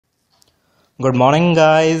Good morning,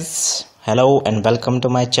 guys. Hello and welcome to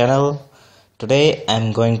my channel. Today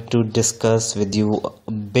I'm going to discuss with you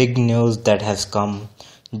big news that has come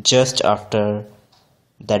just after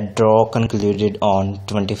that draw concluded on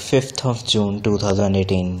 25th of June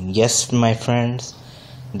 2018. Yes, my friends,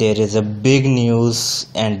 there is a big news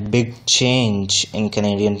and big change in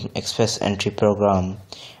Canadian Express Entry program.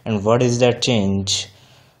 And what is that change?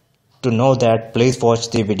 To know that, please watch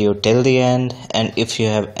the video till the end, and if you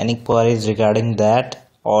have any queries regarding that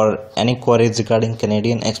or any queries regarding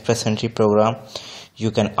Canadian Express Entry program, you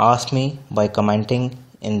can ask me by commenting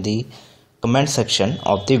in the comment section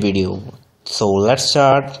of the video. So let's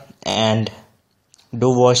start and do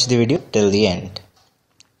watch the video till the end.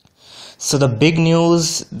 So the big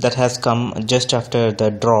news that has come just after the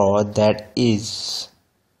draw, that is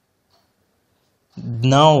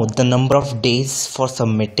now the number of days for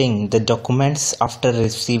submitting the documents after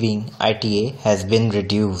receiving ITA has been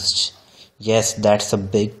reduced. Yes, that's a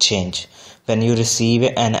big change. When you receive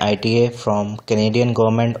an ITA from Canadian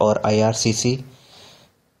government or IRCC,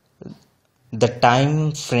 the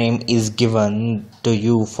time frame is given to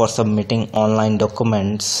you for submitting online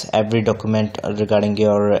documents, every document regarding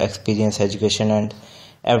your experience, education and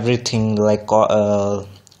everything, like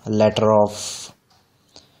letter of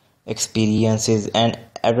experiences and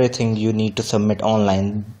everything you need to submit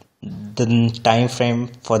online. The time frame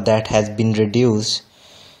for that has been reduced.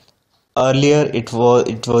 Earlier it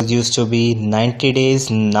was used to be 90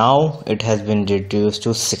 days. Now it has been reduced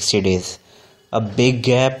to 60 days, a big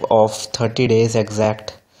gap of 30 days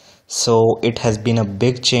exact. So it has been a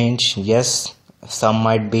big change. Yes, some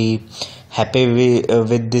might be happy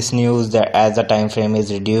with this news, that as the time frame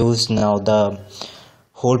is reduced, now the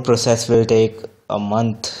whole process will take a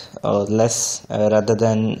month less rather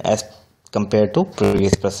than as compared to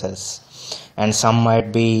previous process. And some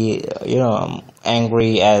might be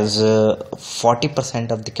angry, as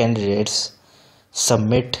 40% of the candidates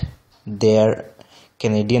submit their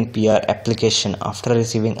Canadian PR application after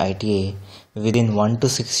receiving ITA within 1 to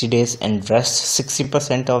 60 days, and rest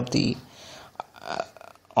 60% of the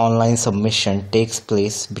online submission takes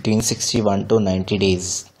place between 61 to 90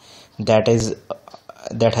 days.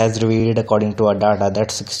 That has revealed, according to our data, that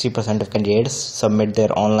 60% of candidates submit their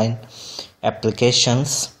online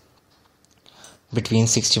applications between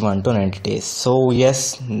 61 to 90 days. So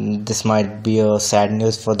yes, this might be a sad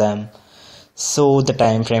news for them. So the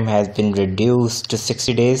time frame has been reduced to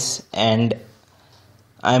 60 days, and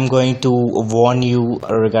I'm going to warn you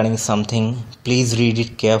regarding something. Please read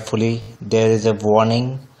it carefully. There is a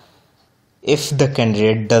warning. If the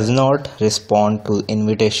candidate does not respond to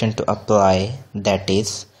invitation to apply, that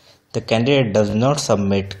is, the candidate does not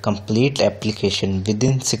submit complete application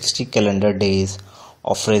within 60 calendar days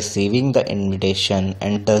of receiving the invitation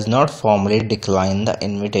and does not formally decline the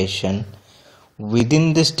invitation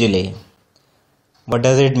within this delay. What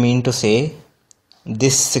does it mean to say?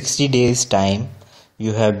 This 60 days time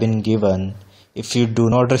you have been given, if you do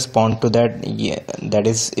not respond to that, that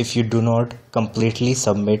is, if you do not completely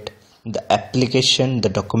submit the application, the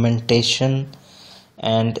documentation,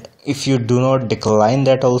 and if you do not decline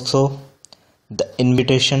that also, the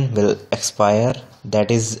invitation will expire. That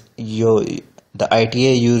is, the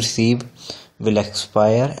ITA you receive will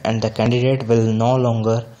expire, and the candidate will no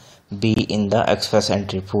longer be in the express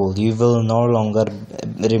entry pool. You will no longer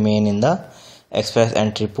remain in the express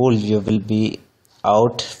entry pool. You will be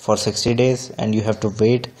out for 60 days and you have to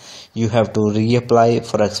wait. You have to reapply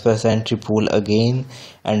for express entry pool again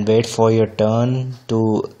and wait for your turn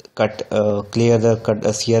to clear the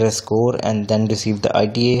CRS score and then receive the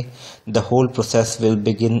ITA. The whole process will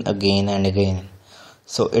begin again and again.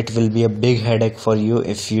 So it will be a big headache for you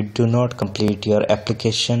if you do not complete your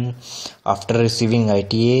application after receiving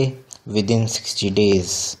ITA within 60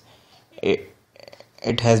 days.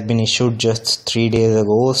 It has been issued just 3 days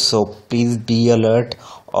ago, so please be alert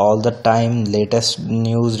all the time. Latest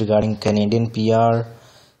news regarding Canadian PR,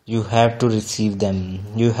 you have to receive them.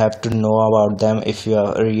 You have to know about them if you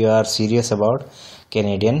are serious about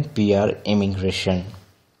Canadian PR immigration.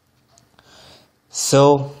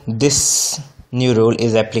 So this new rule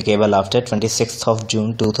is applicable after 26th of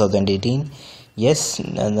June 2018. Yes,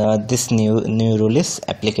 this new rule is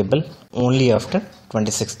applicable only after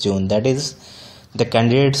 26th June. That is, the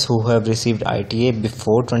candidates who have received ITA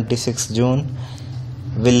before 26th June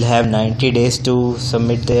will have 90 days to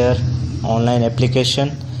submit their online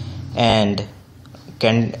application, and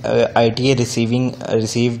ITA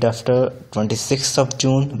received after 26th of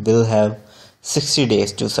June will have 60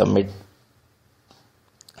 days to submit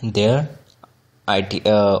their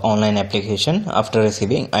online application after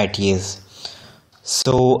receiving ITAs.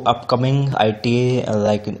 So upcoming ITA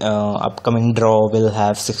upcoming draw will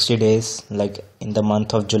have 60 days, like in the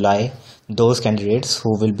month of July. Those candidates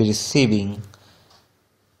who will be receiving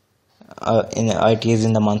in ITAs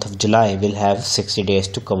in the month of July will have 60 days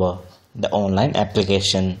to cover the online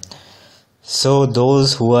application. So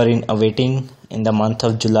those who are in awaiting in the month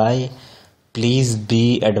of July, please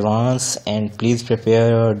be advanced and please prepare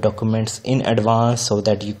your documents in advance so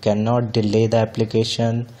that you cannot delay the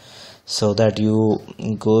application, so that you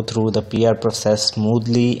go through the PR process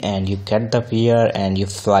smoothly and you get the PR and you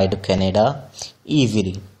fly to Canada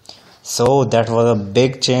easily. So that was a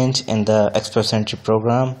big change in the Express Entry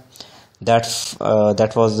program.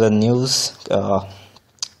 That was the news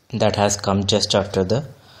that has come just after the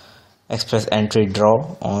Express Entry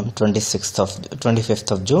draw on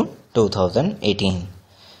 25th of June 2018.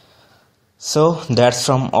 So that's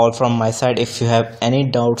all from my side. If you have any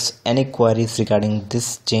doubts, any queries regarding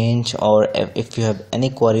this change, or if you have any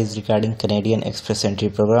queries regarding Canadian Express Entry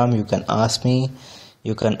program, you can ask me.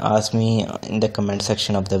 You can ask me in the comment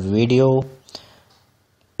section of the video.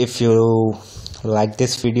 If you like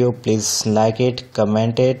this video, please like it,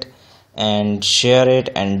 comment it and share it,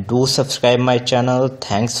 and do subscribe my channel.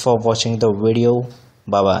 Thanks for watching the video.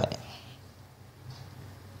 Bye bye.